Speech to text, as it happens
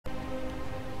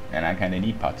And I kinda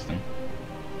need Potsdam.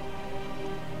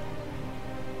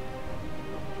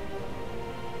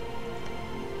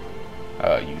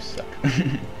 You suck.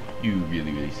 You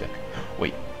really, really suck.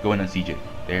 Wait, go in and siege it.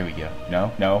 There we go.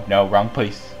 No, no, no, wrong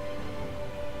place.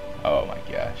 Oh my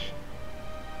gosh.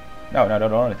 No, no, no,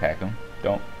 don't attack him.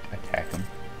 Don't attack him.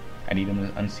 I need him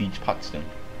to unsiege Potsdam.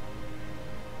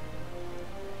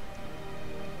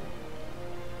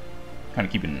 Kind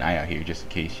of keeping an eye out here just in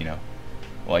case, you know.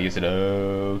 Well, I guess it.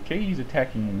 Okay, he's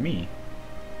attacking me.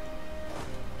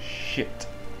 Shit.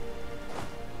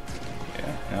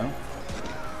 Yeah, no.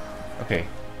 Okay.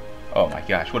 Oh my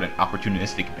gosh, what an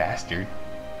opportunistic bastard.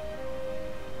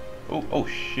 Oh, oh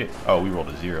shit. Oh, we rolled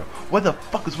a 0. What the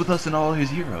fuck is with us and all his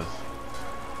heroes?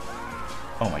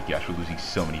 Oh my gosh, we're losing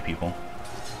so many people.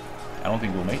 I don't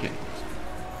think we'll make it.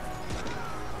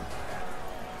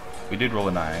 We did roll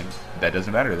a 9. That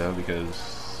doesn't matter though,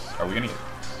 because are we gonna get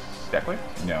stack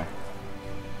wiped? No.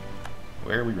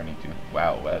 Where are we running to?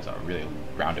 Wow, that's a really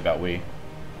roundabout way.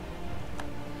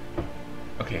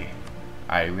 Okay,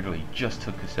 I literally just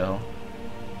took Cassell.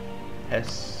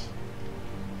 Hess,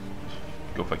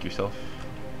 go fuck yourself.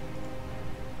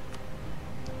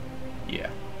 Yeah,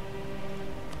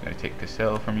 I'm gonna take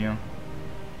Cassell from you.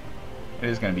 It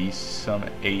is gonna be some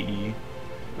AE.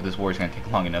 But this war is going to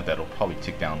take long enough that it'll probably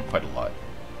tick down quite a lot.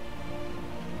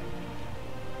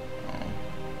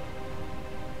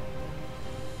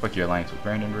 Fuck your alliance with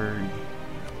Brandenburg.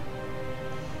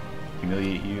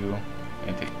 Humiliate you.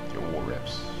 And take your war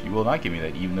reps. You will not give me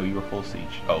that even though you were full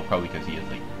siege. Oh, probably because he has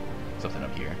like something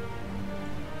up here.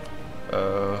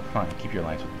 Fine. Keep your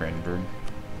alliance with Brandenburg.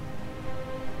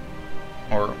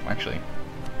 Or, actually,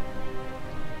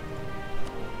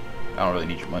 I don't really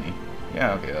need your money.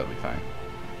 Yeah, okay, that'll be fine.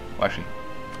 Well, actually,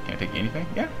 can I take anything?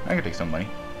 Yeah, I can take some money.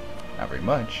 Not very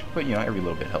much, but you know, every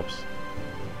little bit helps.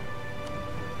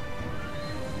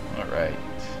 Alright.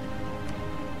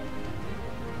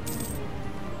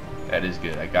 That is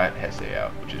good. I got Hesse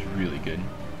out, which is really good.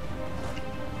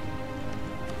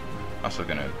 Also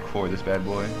gonna core this bad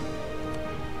boy.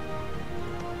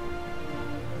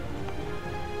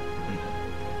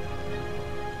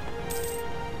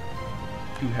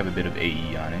 Do have a bit of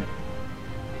AE on it.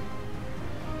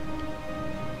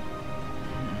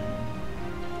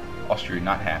 Austria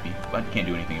not happy, but can't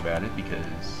do anything about it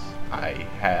because I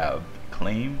have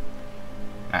claim.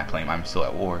 Not claim, I'm still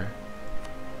at war.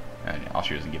 And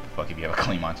Austria doesn't give a fuck if you have a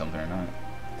claim on something or not.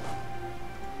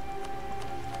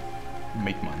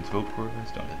 Make mines vote for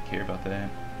us, don't really care about that.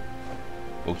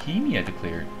 Bohemia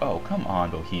declared. Oh, come on,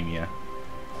 Bohemia.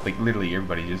 Like, literally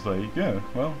everybody's just like, yeah,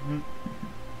 well.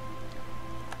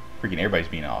 Freaking everybody's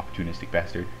being an opportunistic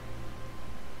bastard.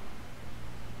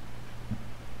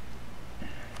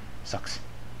 Sucks.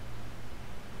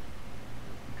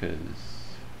 Because...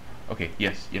 Okay,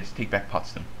 yes, yes, take back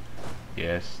Potsdam.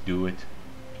 Yes, do it.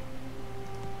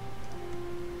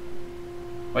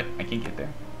 What? I can't get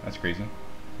there? That's crazy.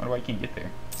 Why do I can't get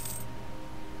there?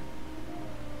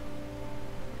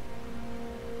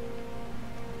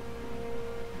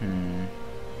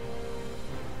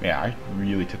 Yeah, I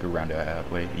really took a roundabout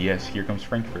way. Yes, here comes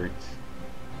Frankfurt.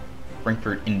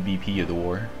 Frankfurt MVP of the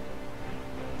war.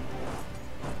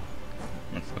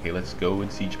 Okay, let's go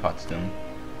and siege Potsdam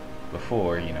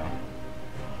before, you know.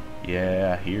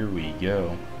 Yeah, here we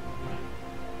go.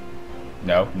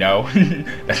 No, no,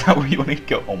 that's not where you want to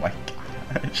go. Oh my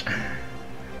gosh.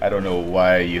 I don't know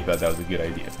why you thought that was a good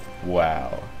idea.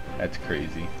 Wow, that's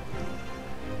crazy.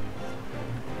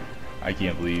 I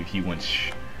can't believe he went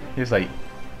he's like,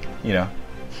 you know,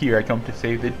 here I come to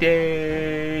save the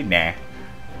day. Nah.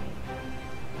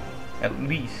 At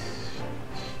least.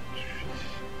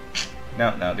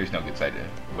 No, no, there's no good side to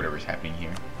whatever's happening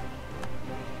here.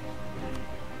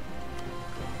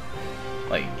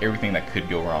 Like, everything that could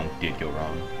go wrong did go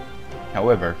wrong.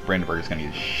 However, Brandenburg is gonna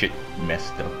get shit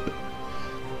messed up.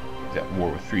 He's at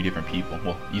war with 3 different people.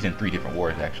 Well, he's in 3 different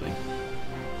wars, actually.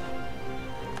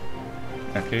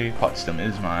 Okay, Potsdam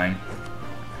is mine.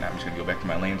 Now I'm just gonna go back to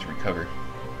my lands and recover.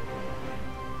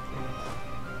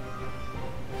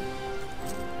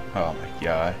 Oh my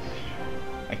gosh.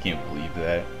 I can't believe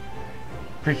that.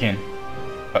 Freaking.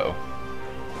 Uh-oh.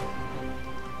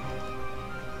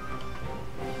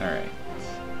 Alright.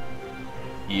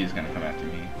 He is gonna come after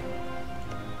me.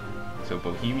 So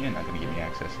Bohemia, not gonna give me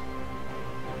access.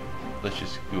 Let's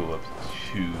just go up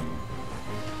to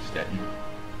Stettin.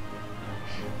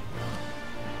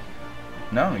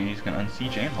 No, he's gonna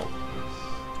unsiege Anhalt.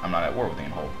 I'm not at war with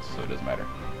Anhalt, so it doesn't matter.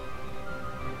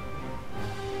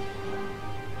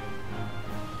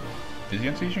 Is he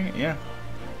unsieging it? Yeah.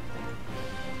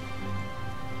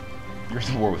 You're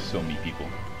at war with so many people.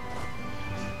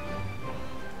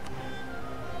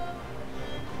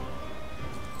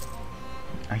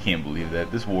 I can't believe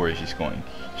that. This war is just going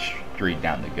straight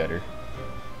down the gutter.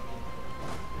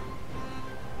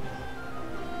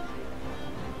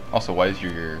 Also, why is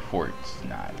your forts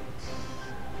not,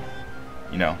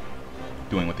 you know,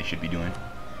 doing what they should be doing?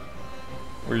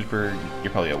 Würzburg,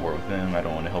 you're probably at war with them. I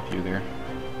don't want to help you there.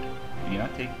 Did you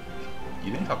not take...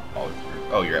 You didn't talk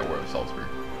Augsburg. Oh, you're at war with Salzburg.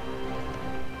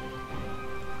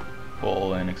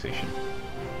 Full annexation.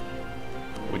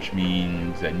 Which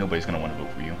means that nobody's going to want to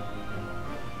vote for you.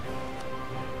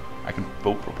 I can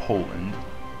vote for Poland,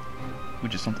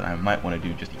 which is something I might want to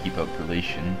do just to keep up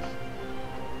relations.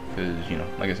 Because, you know,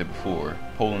 like I said before,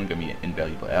 Poland gonna be an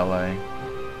invaluable ally.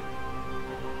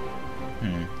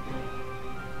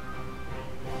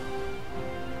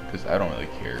 Because I don't really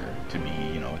care to be,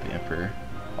 you know, with the Emperor.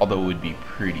 Although it would be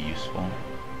pretty useful.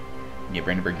 Yeah,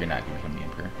 Brandenburg, you're not gonna become the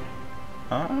Emperor.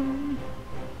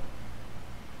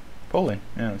 Poland,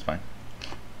 yeah, that's fine.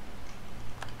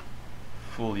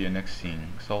 Fully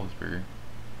annexing Salzburg.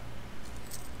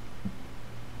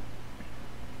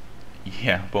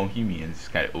 Yeah, Bohemian's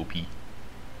kind of OP.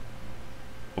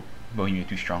 Oh, Bohemia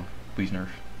too strong. Please nerf.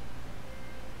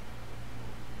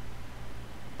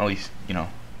 At least, you know,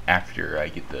 after I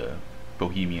get the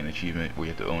Bohemian achievement where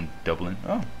you have to own Dublin.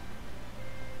 Oh.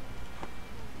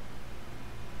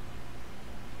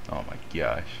 Oh my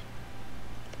gosh.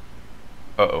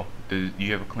 Uh-oh. Do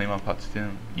you have a claim on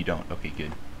Potsdam? You don't? Okay,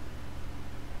 good.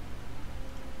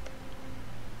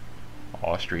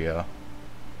 Austria.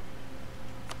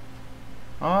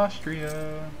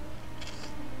 Austria.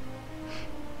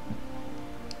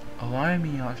 Ally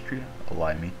me, Austria.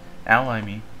 Ally me. Ally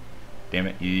me. Damn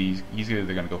it. He's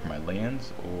either gonna go for my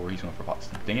lands or he's going for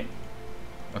Potsdam. Dang it.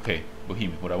 Okay,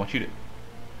 Bohemia. What I want you to...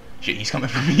 Shit, he's coming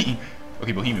for me.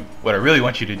 Okay, Bohemia. What I really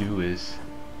want you to do is...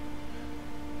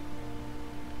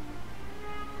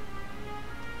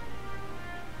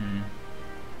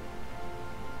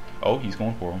 Oh, he's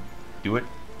going for him. Do it.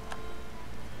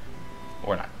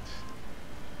 Or not.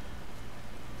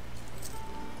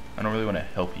 I don't really want to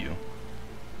help you.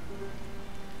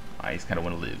 I just kind of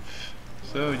want to live.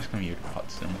 So just come here to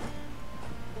Potsdam.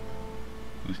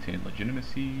 Boost in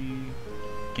legitimacy.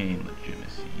 Gain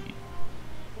legitimacy.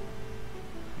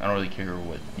 I don't really care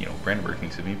what, you know, Brandenburg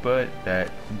thinks of me, but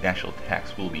that national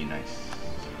tax will be nice.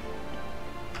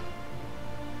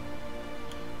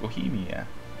 Bohemia.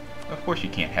 Of course you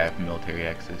can't have military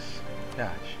access.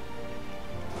 Gosh.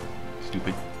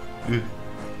 Stupid. Ugh.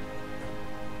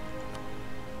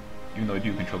 Even though I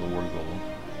do control the war goal.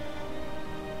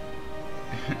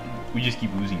 We just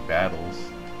keep losing battles.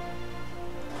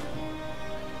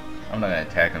 I'm not gonna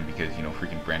attack them because, you know,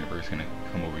 freaking Brandenburg's gonna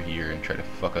come over here and try to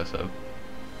fuck us up.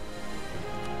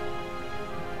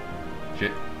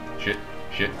 Shit. Shit.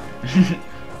 Shit.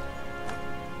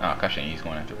 Ah, gosh, he's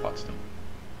going after Potsdam.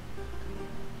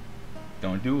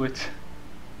 Don't do it.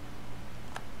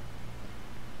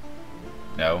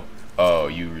 No. Oh,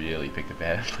 you really picked a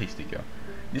bad place to go.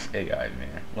 This AI,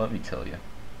 man, let me tell you.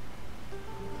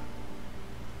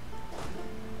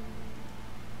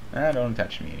 Don't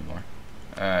attach to me anymore.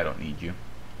 I don't need you.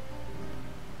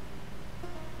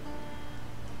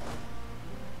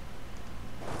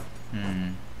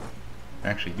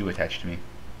 Actually, do attach to me.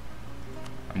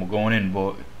 I'm going in,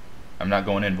 boy. I'm not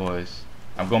going in, boys.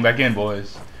 I'm going back in,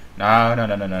 boys. No, no,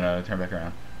 no, no, no, no. Turn back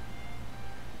around.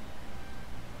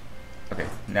 Okay,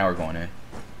 now we're going in.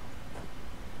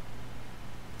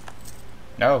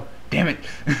 No, damn it.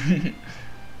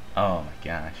 Oh my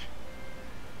gosh.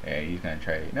 Yeah, he's gonna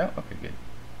try it. No, okay, good.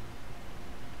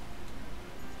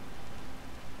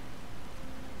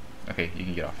 Okay, you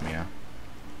can get off of me now.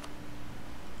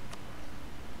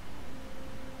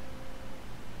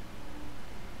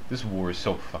 This war is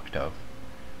so fucked up.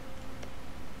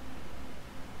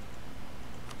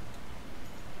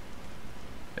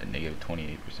 At negative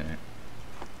 28%.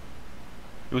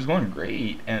 It was going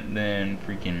great, and then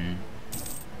freaking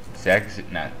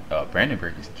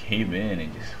Brandenburg just came in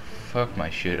and just fucked my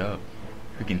shit up.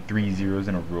 Freaking 3 zeros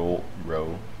in a roll.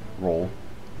 Oh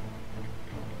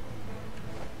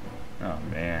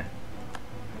man.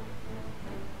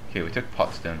 Okay, we took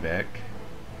Potsdam back.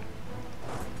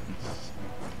 Let's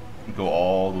go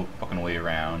all the fucking way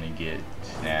around and get...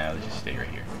 Nah, let's just stay right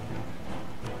here.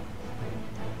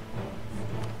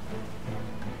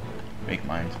 Make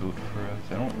mines vote for us.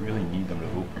 I don't really need them to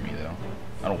vote for me though.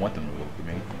 I don't want them to vote for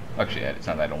me. Actually, it's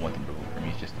not that I don't want them to vote for me,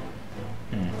 it's just...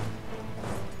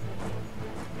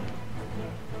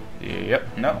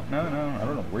 Yep, no, I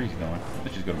don't know where he's going.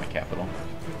 Let's just go to my capital.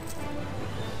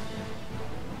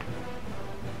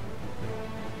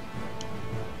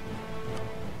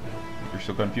 You're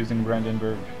still confusing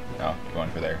Brandenburg? No, you're going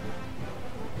for there.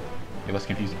 It was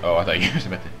confusing. Oh, I thought you were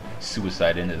about to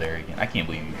suicide into there again. I can't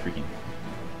believe you freaking...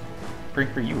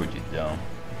 Frankfurt, you were just dumb.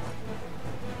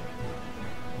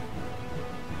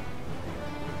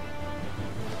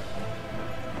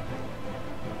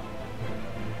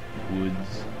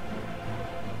 Woods.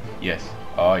 Yes.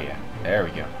 Oh, yeah. There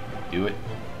we go. Do it.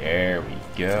 There we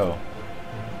go.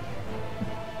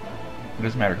 It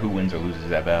doesn't matter who wins or loses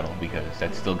that battle, because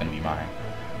that's still going to be mine.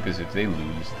 Because if they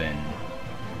lose, then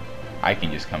I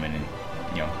can just come in and,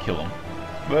 you know, kill them.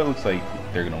 But it looks like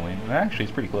they're going to win. Actually,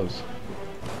 it's pretty close.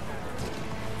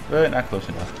 But not close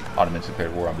enough. Ottomans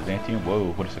declared war on Byzantium.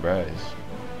 Whoa, what a surprise.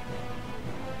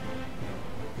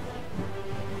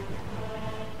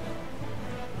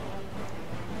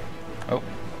 Oh.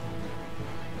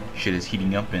 Shit is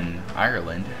heating up in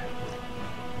Ireland.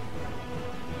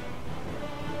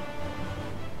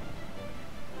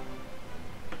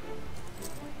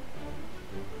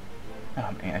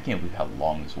 Oh man, I can't believe how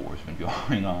long this war's been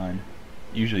going on.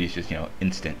 Usually it's just, you know,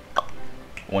 instant.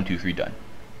 1, 2, 3, done.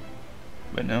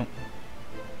 But no.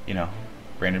 You know,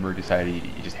 Brandenburg decided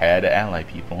you just had to ally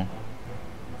people.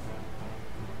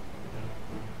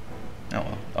 Oh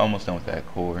well, almost done with that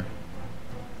core.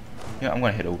 Yeah, I'm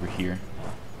gonna head over here.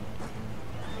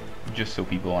 Just so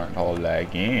people aren't all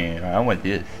like, yeah, I want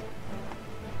this.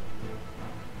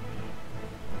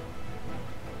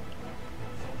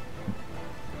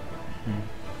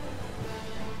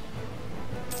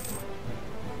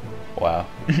 Wow.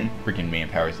 Freaking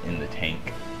manpower's in the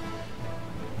tank.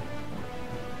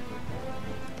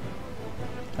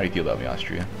 How do you feel about me,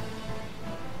 Austria?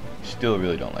 Still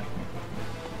really don't like me.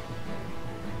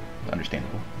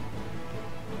 Understandable.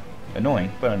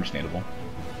 Annoying, but understandable.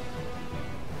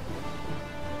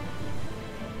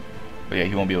 But yeah,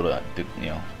 he won't be able to, you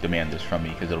know, demand this from me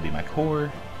because it'll be my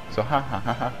core. So ha ha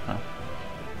ha ha ha.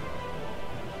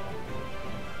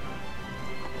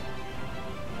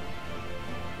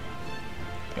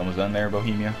 You almost done there,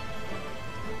 Bohemia?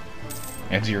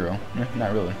 At 0.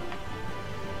 Not really.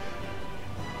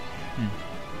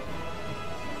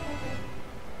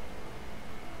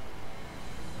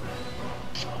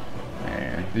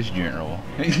 Man, this general.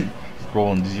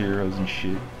 Rolling zeros and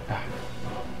shit.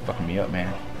 Fucking me up,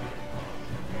 man.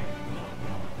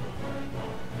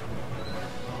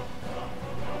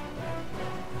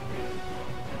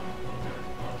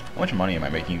 How much money am I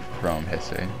making from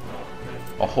Hesse?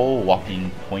 A whole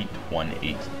whopping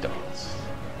 0.18 ducats.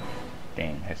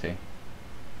 Damn, Hesse.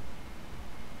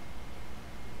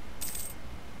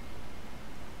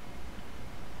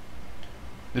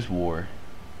 This war.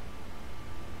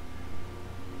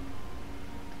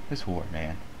 This war,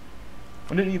 man.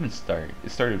 When did it even start?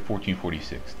 It started in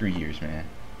 1446. 3 years, man.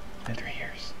 It's been 3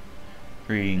 years.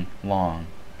 Freaking long.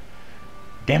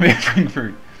 Damn it,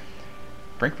 Frankfurt.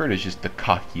 Frankfurt is just the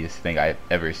cockiest thing I've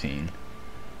ever seen.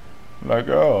 Like,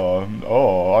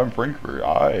 oh, I'm Frankfurt.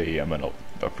 I am a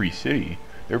free city.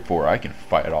 Therefore, I can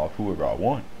fight off whoever I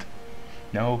want.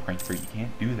 No, Frankfurt, you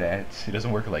can't do that. It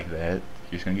doesn't work like that.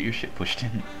 You're just gonna get your shit pushed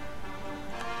in.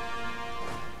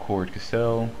 Cord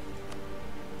Cassel.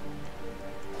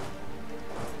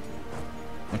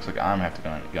 Looks like I'm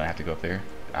gonna have to go up there.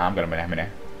 I'm gonna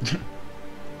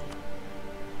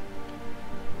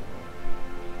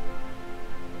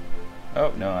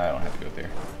Oh no, I don't have to go up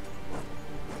there.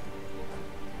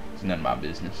 It's none of my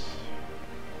business.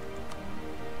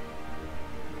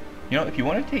 You know, if you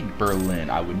want to take Berlin,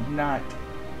 I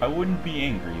wouldn't be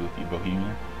angry with you,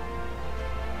 Bohemia.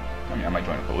 I mean, I might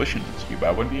join a coalition against you, but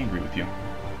I wouldn't be angry with you.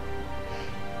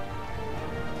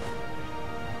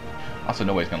 Also,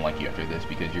 nobody's gonna like you after this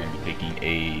because you're gonna be taking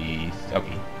a...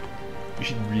 Okay. You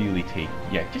should really take...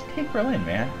 Yeah, just take Berlin,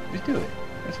 man. Just do it.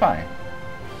 It's fine.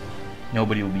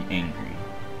 Nobody will be angry.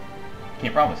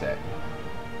 Can't promise that.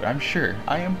 But I'm sure,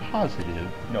 I am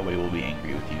positive, nobody will be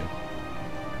angry with you.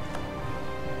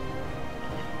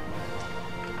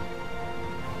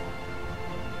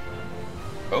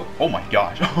 Oh my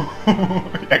gosh.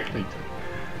 Actually,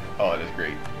 oh, that's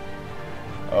great.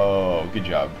 Oh, good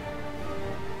job.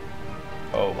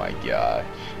 Oh my gosh.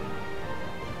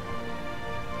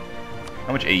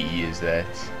 How much AE is that?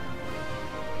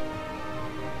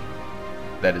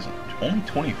 That is only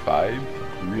 25?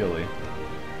 Really?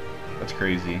 That's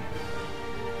crazy.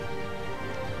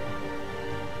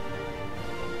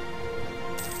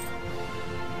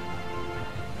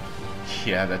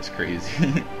 Yeah, that's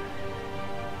crazy.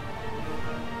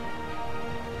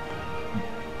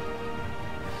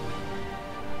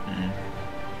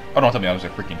 Oh, don't tell me I was a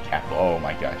freaking capital. Oh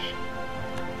my gosh.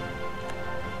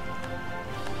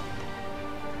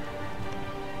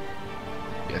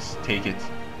 Yes, take it.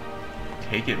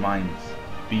 Take it, mines.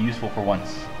 Be useful for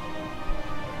once.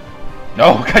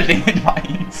 No, gosh dang it,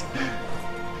 mines.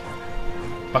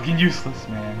 Fucking useless,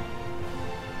 man.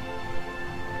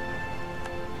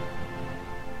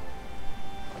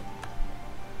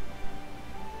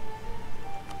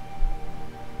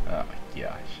 Oh my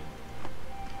gosh.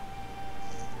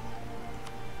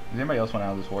 Does anybody else want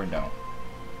out of this war? No.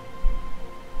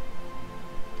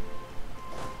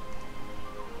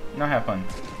 No, have fun.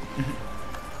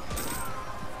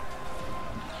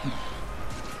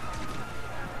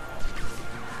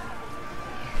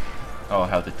 Oh,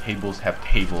 how the tables have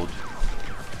tabled.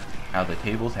 How the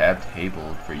tables have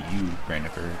tabled for you,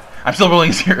 Brandenburg. I'm still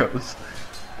rolling zeros.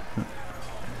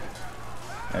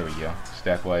 There we go.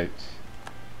 Stack wiped.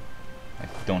 I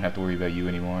don't have to worry about you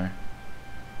anymore.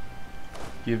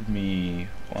 Give me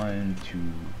 1, 2,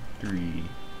 3,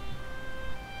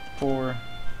 4.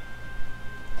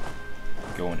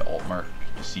 Go into alt mark.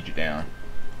 Just siege it down.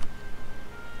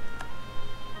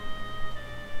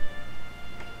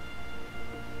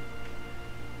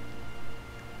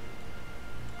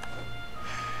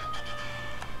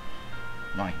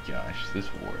 My gosh, this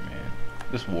war, man.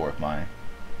 This war of mine.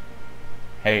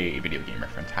 Hey, video game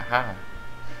reference, haha.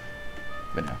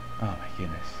 But no, oh my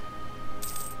goodness.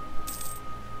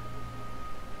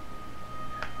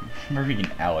 Marine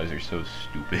allies are so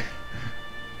stupid.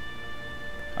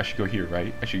 I should go here,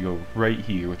 right? I should go right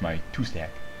here with my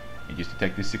 2-stack and just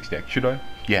attack this 6-stack. Should I?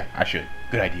 Yeah, I should.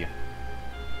 Good idea.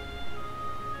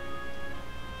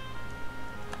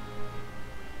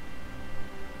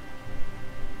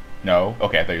 No?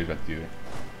 Okay, I thought he was about to do it.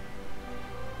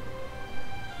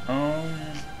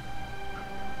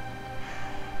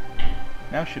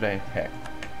 Now should I attack?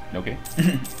 Okay.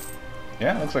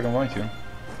 Yeah, looks like I'm going to.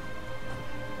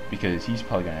 Because he's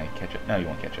probably gonna catch up. No, he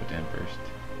won't catch up to him first.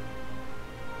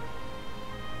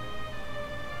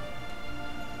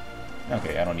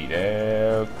 Okay, I don't need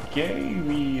it. Okay,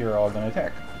 we are all gonna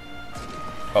attack.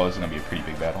 Oh, this is gonna be a pretty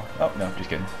big battle. Oh, no, just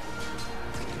kidding.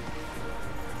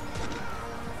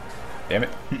 Damn it.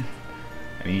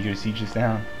 I need you to siege this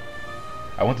down.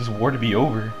 I want this war to be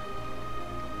over.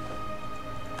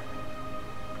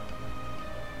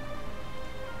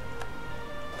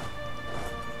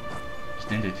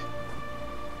 Just end it.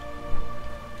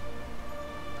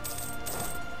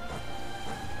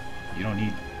 We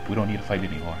don't need to fight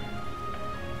anymore.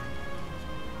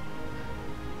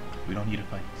 We don't need to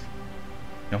fight.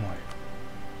 No more.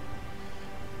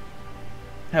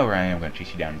 However, I am going to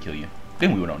chase you down and kill you.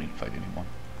 Then we don't need to fight anymore.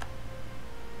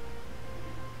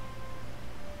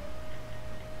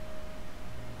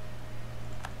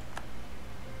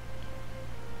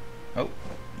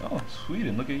 Oh,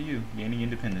 Sweden, look at you, gaining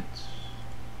independence.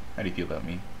 How do you feel about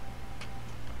me?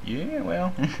 Yeah,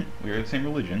 well, we're the same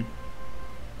religion.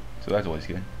 So that's always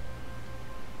good.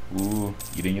 Ooh,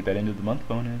 you didn't get that end of the month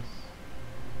bonus.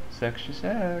 Extra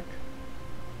sack.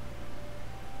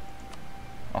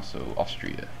 Also,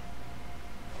 Austria.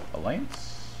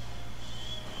 Alliance?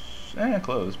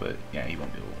 Close, but yeah, he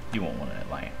won't do it. He won't want an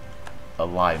alliance.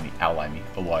 Ally me.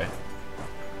 A lie.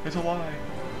 It's a lie.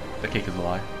 The cake is a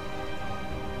lie.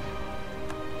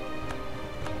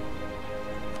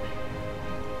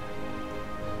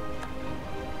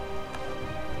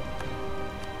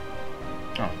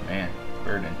 Oh man,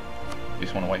 burden. You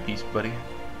just want a white piece, buddy?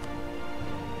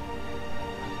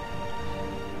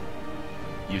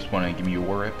 You just want to give me your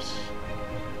war reps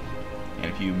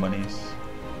and a few monies.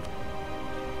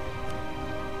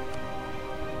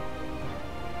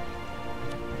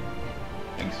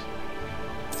 Thanks.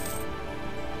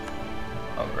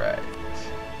 Alright.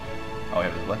 All we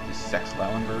have left is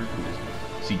Saxe-Lauenburg, who is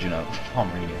sieging up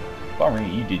Pomerania.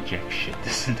 Pomerania, you did jack shit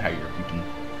this entire freaking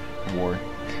war.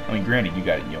 I mean, granted, you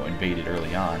got it, invaded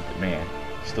early on, but man,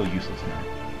 still useless now.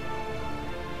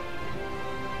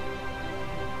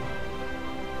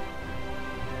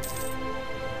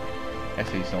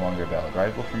 SA is no longer a valid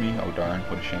rival for me. Oh darn,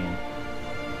 what a shame.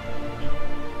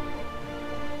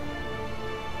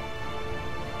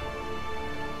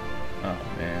 Oh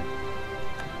man.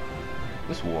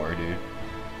 This war, dude.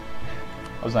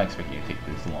 I was not expecting it to take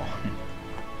this long.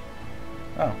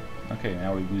 Oh, okay,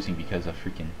 now we're losing because of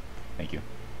freaking... Thank you.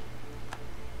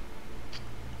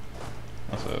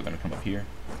 Also, gonna come up here.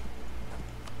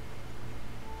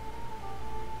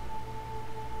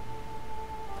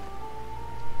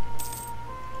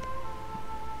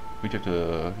 We have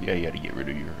to, yeah, you had to get rid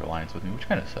of your alliance with me, which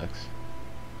kind of sucks.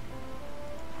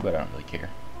 But I don't really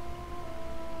care.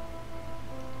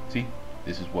 See?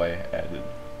 This is why I added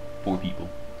 4 people.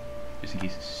 Just in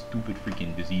case a stupid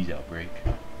freaking disease outbreak.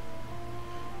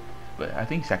 But I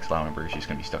think Saxe-Lauenburg is just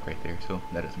going to be stuck right there, so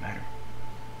that doesn't matter.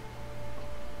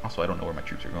 Also, I don't know where my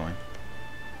troops are going.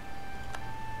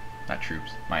 Not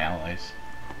troops, my allies.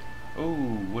 Oh,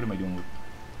 what am I doing with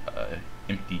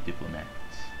empty diplomats?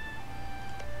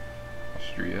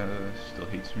 Austria still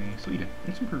hates me. Sweden,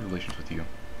 let's improve relations with you.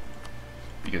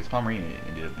 Because Pomerania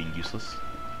ended up being useless.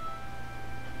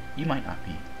 You might not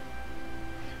be.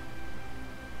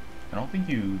 I don't think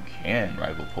you can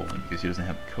rival Poland because he doesn't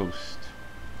have a coast.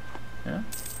 Yeah?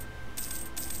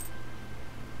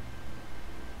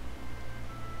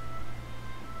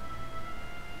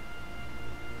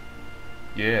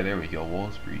 Yeah, there we go.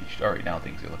 Walls breached. Alright, now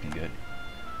things are looking good.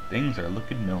 Things are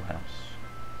looking millhouse.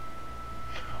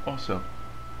 Also,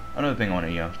 another thing I want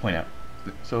to point out.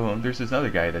 So there's this other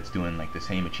guy that's doing like the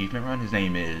same achievement run. His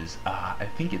name is I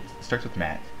think it starts with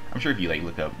Matt. I'm sure if you like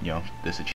look up this achievement